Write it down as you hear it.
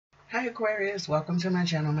Hi Aquarius, welcome to my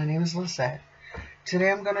channel. My name is Lisette. Today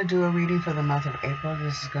I'm going to do a reading for the month of April.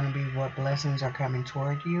 This is going to be what blessings are coming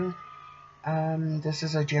toward you. This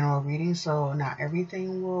is a general reading, so not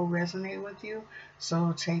everything will resonate with you.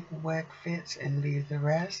 So take what fits and leave the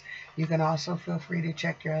rest. You can also feel free to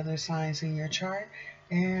check your other signs in your chart.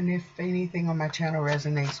 And if anything on my channel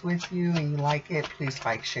resonates with you and you like it, please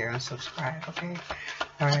like, share, and subscribe, okay?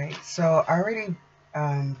 Alright, so I already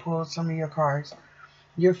pulled some of your cards.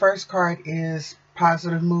 Your first card is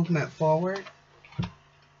positive movement forward.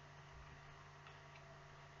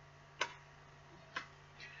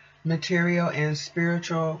 Material and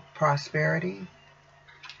spiritual prosperity.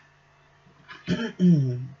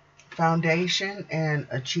 Foundation and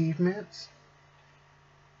achievements.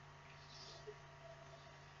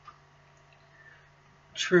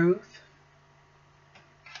 Truth.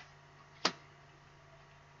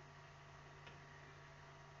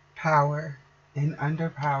 Power. And under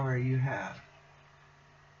power you have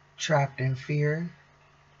trapped in fear.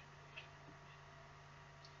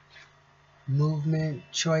 Movement,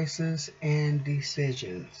 choices, and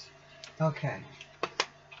decisions. Okay.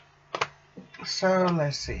 So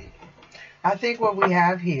let's see. I think what we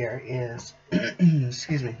have here is,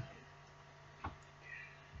 excuse me.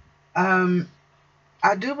 I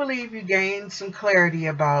do believe you gained some clarity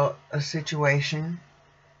about a situation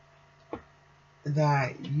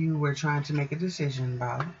that you were trying to make a decision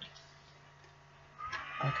about.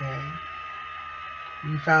 Okay.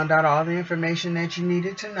 You found out all the information that you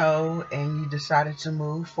needed to know and you decided to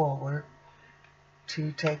move forward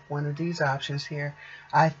to take one of these options here.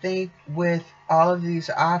 I think with all of these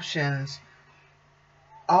options,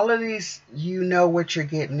 all of these, you know what you're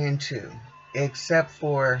getting into, except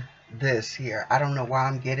for this here. I don't know why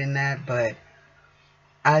I'm getting that, but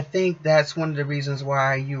I think that's one of the reasons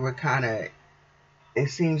why you were kind of, it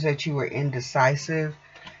seems that you were indecisive.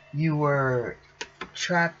 You were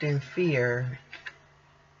trapped in fear,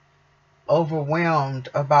 overwhelmed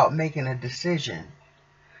about making a decision.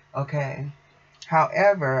 Okay.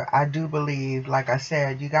 However, I do believe, like I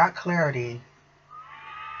said, you got clarity.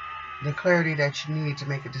 The clarity that you need to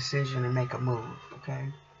make a decision and make a move. Okay.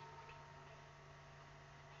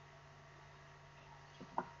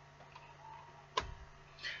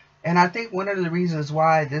 And I think one of the reasons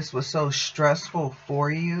why this was so stressful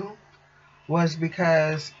for you was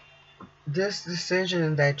because this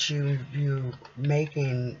decision that you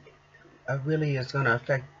making really is going to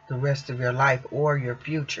affect the rest of your life or your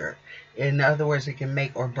future. In other words, it can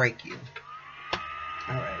make or break you.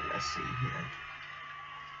 All right, let's see here.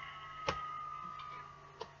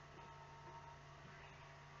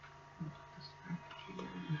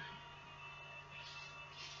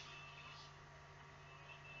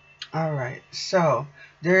 All right, so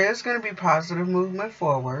there is going to be positive movement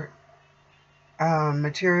forward.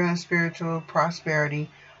 Material and spiritual prosperity.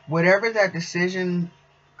 Whatever that decision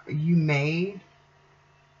you made,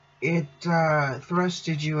 it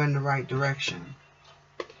thrusted you in the right direction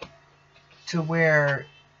to where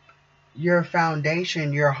your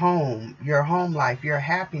foundation, your home life, your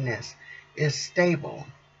happiness is stable.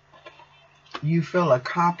 You feel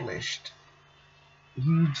accomplished.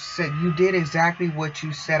 You said you did exactly what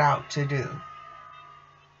you set out to do.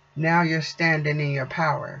 Now you're standing in your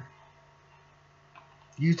power.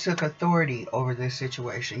 You took authority over this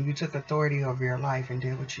situation. You took authority over your life and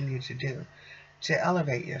did what you need to do to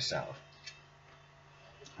elevate yourself.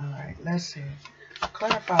 All right, let's see.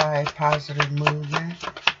 Clarify positive movement.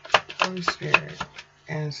 Holy Spirit,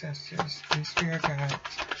 ancestors, and spirit guides.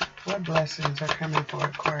 What blessings are coming for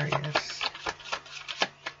Aquarius?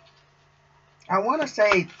 I want to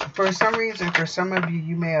say, for some reason, for some of you,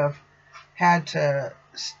 you may have had to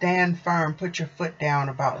stand firm, put your foot down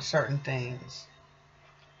about certain things.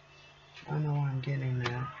 I know I'm getting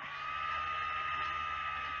that.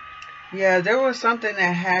 Yeah, there was something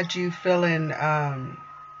that had you feeling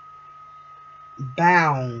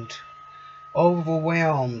bound,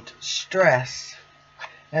 overwhelmed, stressed.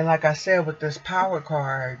 And like I said, with this power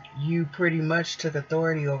card, you pretty much took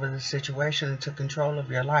authority over the situation and took control of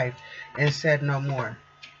your life and said no more.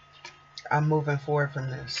 I'm moving forward from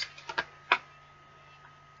this.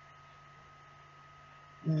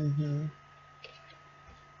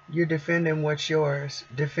 You're defending what's yours,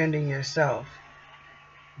 defending yourself,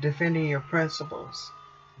 defending your principles.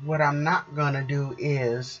 What I'm not going to do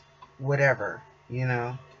is whatever, you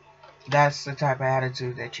know. That's the type of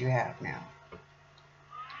attitude that you have now.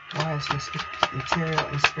 Why is this material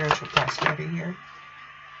and spiritual prosperity here?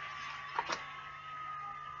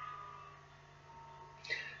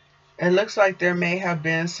 It looks like there may have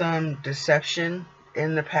been some deception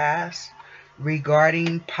in the past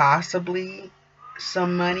regarding possibly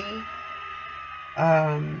some money.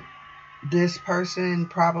 This person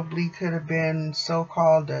probably could have been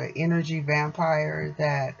so-called an energy vampire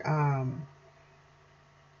that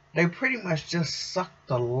they pretty much just suck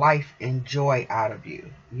the life and joy out of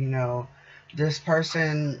you. You know, this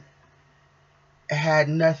person had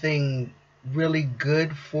nothing really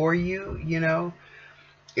good for you, you know.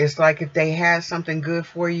 It's like if they had something good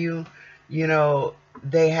for you, you know,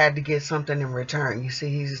 they had to get something in return. You see,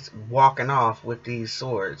 he's walking off with these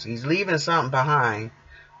swords. He's leaving something behind,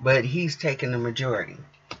 but he's taking the majority.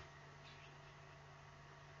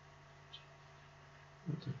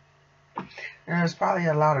 There's probably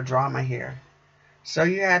a lot of drama here. So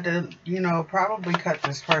you had to, you know, probably cut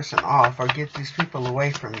this person off or get these people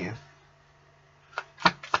away from you.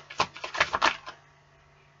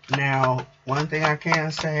 Now, one thing I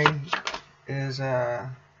can say is, let's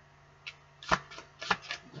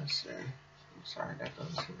see. I'm sorry, that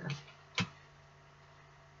goes here.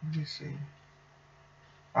 Let me see.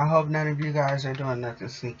 I hope none of you guys are doing nothing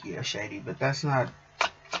sneaky or shady, but that's not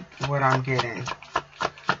what I'm getting.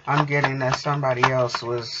 I'm getting that somebody else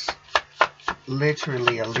was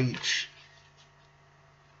literally a leech.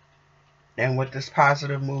 And with this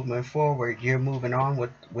positive movement forward, you're moving on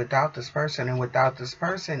without this person. And without this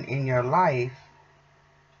person in your life,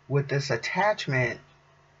 with this attachment,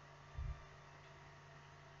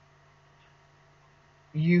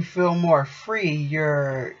 you feel more free.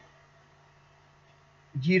 You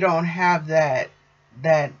don't have that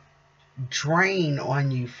drain on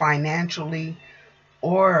you financially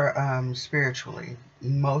or spiritually,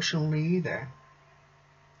 emotionally either.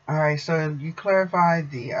 All right, so you clarified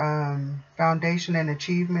the foundation and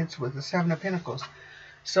achievements with the Seven of Pentacles.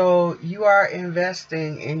 So you are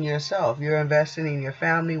investing in yourself. You're investing in your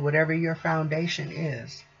family, whatever your foundation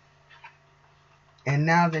is. And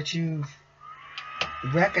now that you've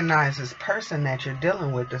recognized this person that you're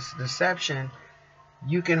dealing with, this deception,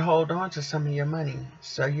 you can hold on to some of your money.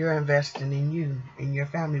 So you're investing in you, in your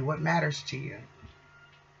family, what matters to you.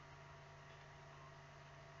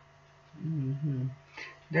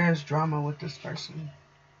 There's drama with this person.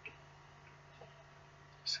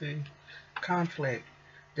 See, conflict.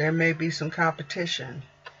 There may be some competition.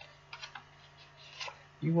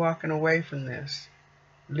 You walking away from this,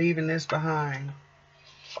 leaving this behind.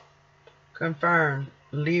 Confirm,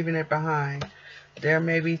 leaving it behind. There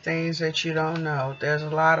may be things that you don't know. There's a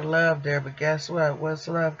lot of love there, but guess what? What's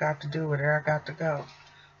love got to do with it? I got to go.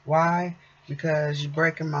 Why? Because you're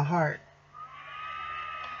breaking my heart.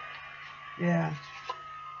 Yeah.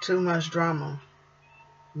 Too much drama.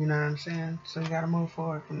 You know what I'm saying? So you got to move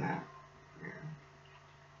forward from that. Yeah.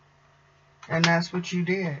 And that's what you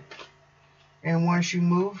did. And once you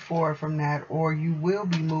move forward from that, or you will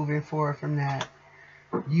be moving forward from that,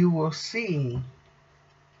 you will see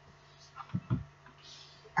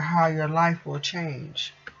how your life will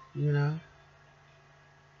change. You know?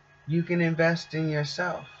 You can invest in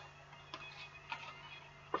yourself.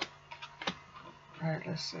 Alright,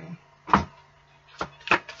 let's see.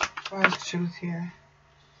 What's the truth here?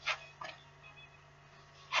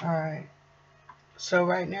 Alright. So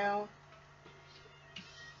right now,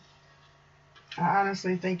 I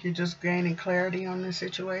honestly think you're just gaining clarity on this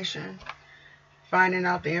situation. Finding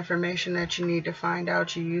out the information that you need to find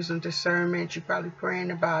out. You're using discernment. You're probably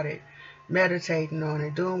praying about it. Meditating on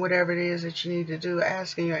it. Doing whatever it is that you need to do.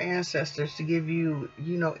 Asking your ancestors to give you,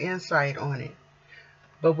 you know, insight on it.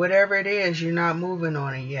 But whatever it is, you're not moving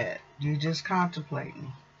on it yet. You're just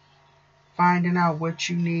contemplating. Finding out what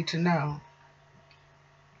you need to know.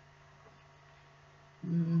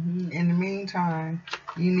 In the meantime,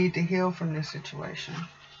 you need to heal from this situation.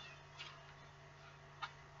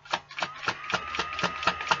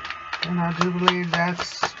 And I do believe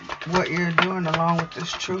that's what you're doing along with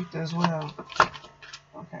this truth as well.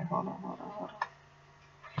 Okay, hold on.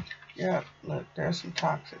 Yep, look, there's some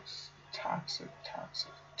toxicity.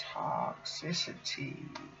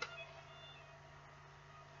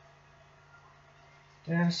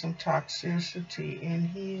 There's some toxicity in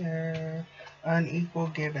here. Unequal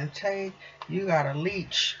give and take. You got a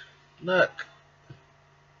leech. Look.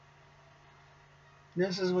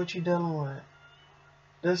 This is what you're dealing with.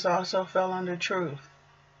 This also fell under truth.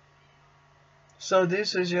 So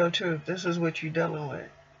this is your truth. This is what you're dealing with.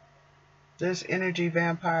 This energy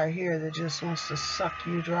vampire here that just wants to suck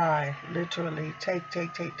you dry. Literally. Take.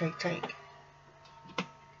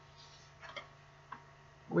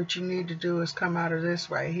 What you need to do is come out of this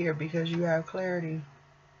right here because you have clarity.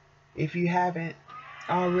 If you haven't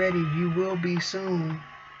already, you will be soon.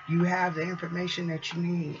 You have the information that you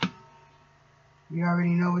need. You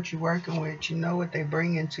already know what you're working with. You know what they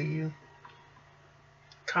bring into you.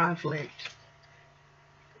 Conflict.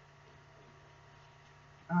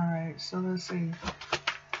 Alright, so let's see.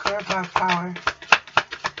 Clear by power.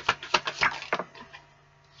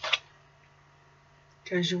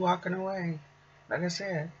 Because you're walking away. Like I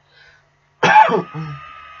said.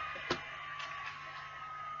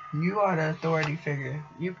 You are the authority figure.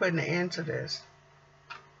 You putting an end to this.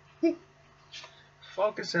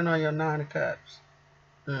 Focusing on your 9 of Cups.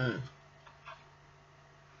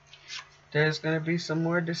 There's going to be some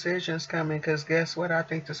more decisions coming, because guess what? I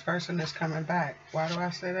think this person is coming back. Why do I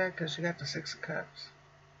say that? Because you got the 6 of Cups.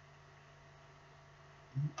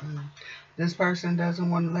 This person doesn't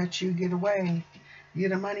want to let you get away.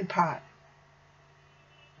 You're the money pot.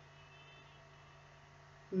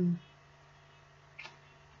 And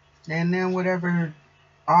then whatever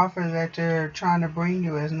offer that they're trying to bring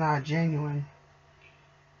you is not genuine.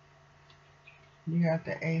 You got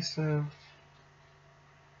the Ace of...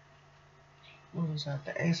 What was that?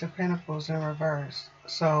 The Ace of Pentacles in reverse.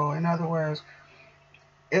 So, in other words,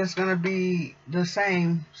 it's going to be the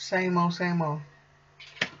same old, same old.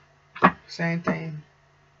 Same thing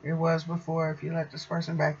it was before if you let this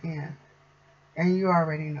person back in. And you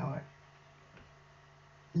already know it.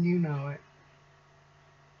 You know it.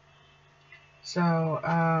 So,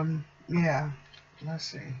 yeah. Let's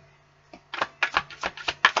see.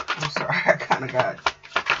 I'm sorry, I kind of got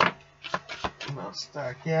a little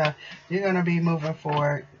stuck. Yeah, you're going to be moving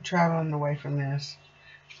forward, traveling away from this.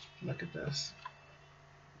 Look at this.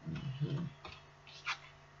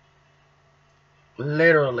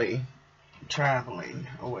 Literally traveling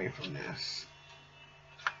away from this.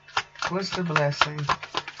 What's the blessing?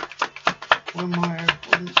 What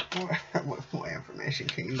more information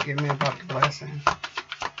can you give me about the blessing?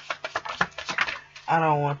 I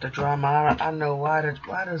don't want the drama. I know why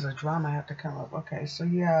does the drama have to come up? Okay, so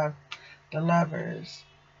you have the Lovers,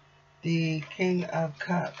 the King of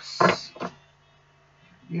Cups.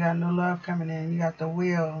 You got new love coming in. You got the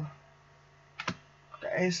Wheel,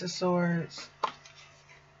 the Ace of Swords,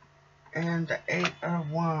 and the 8 of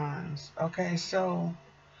Wands. Okay, so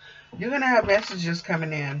you're going to have messages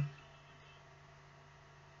coming in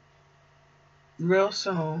real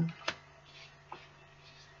soon.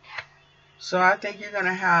 So I think you're going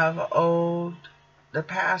to have the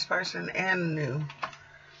past person and the new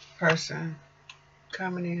person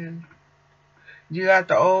coming in. You got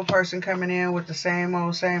the old person coming in with the same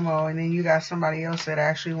old, and then you got somebody else that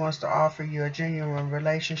actually wants to offer you a genuine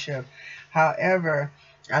relationship. However,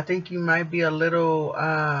 I think you might be a little,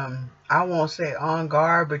 I won't say on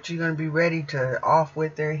guard, but you're going to be ready to off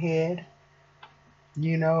with their head,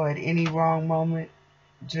 you know, at any wrong moment.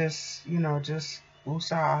 Just, you know, just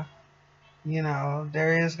woosah. You know,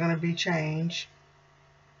 there is going to be change.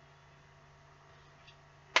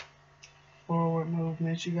 Forward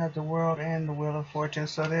movements. You got the World and the Wheel of Fortune.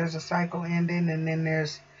 So there's a cycle ending, and then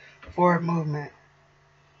there's forward movement.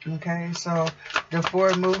 Okay, so the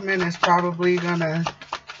forward movement is probably going to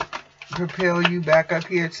propel you back up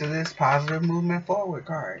here to this positive movement forward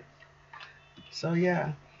card. So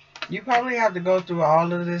yeah, you probably have to go through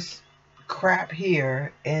all of this crap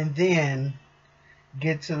here and then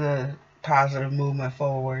get to the positive movement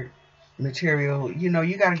forward material. You know,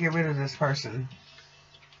 you got to get rid of this person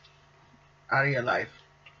out of your life.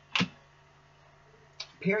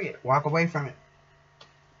 Period. Walk away from it.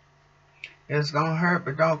 It's gonna hurt,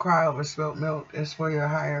 but don't cry over spilt milk. It's for your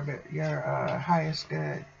highest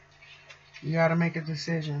good. You gotta make a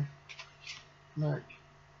decision. Look,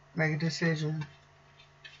 make a decision.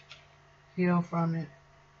 Heal from it.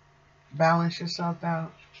 Balance yourself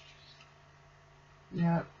out.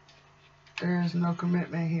 Yep. There is no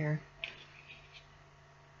commitment here.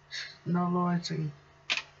 No loyalty.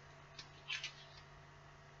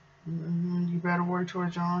 You better work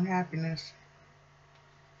towards your own happiness.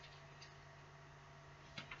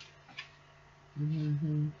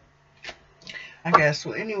 I guess.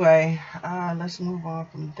 Well, anyway, let's move on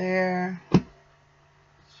from there.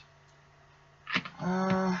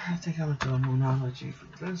 I think I'm going to do a moonology for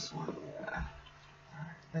this one. Yeah.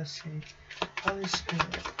 Alright, let's see. Holy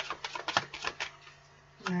Spirit.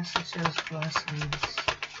 Messages, blessings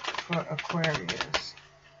for Aquarius.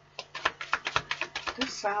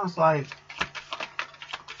 This sounds like,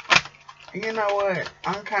 you know what,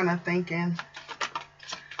 I'm kind of thinking,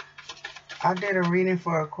 I did a reading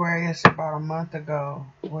for Aquarius about a month ago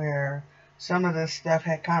where some of this stuff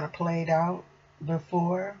had kind of played out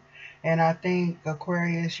before, and I think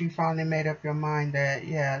Aquarius, you finally made up your mind that,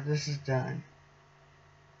 yeah, this is done.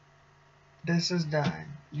 This is done.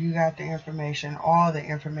 You got the information, all the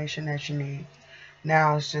information that you need.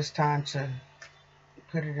 Now it's just time to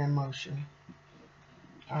put it in motion.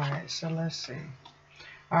 Alright, so let's see.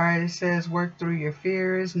 All right, it says work through your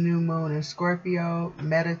fears, new moon in Scorpio,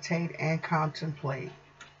 meditate and contemplate.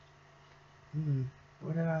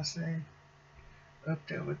 What did I say? Up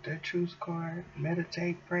there with the truth card.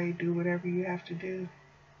 Meditate, pray, do whatever you have to do.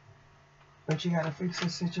 But you got to fix the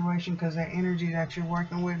situation because that energy that you're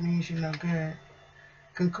working with means you're no good.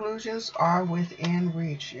 Conclusions are within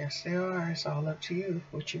reach. Yes, they are. It's all up to you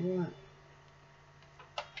what you want.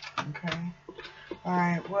 Okay. All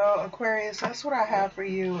right. Well, Aquarius, that's what I have for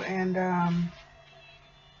you. And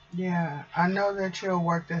yeah, I know that you'll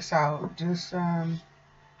work this out. Just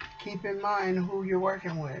keep in mind who you're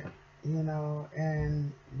working with, you know,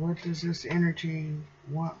 and what does this energy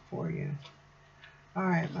want for you. All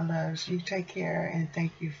right, my loves, you take care, and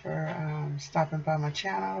thank you for stopping by my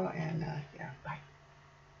channel, and yeah, bye.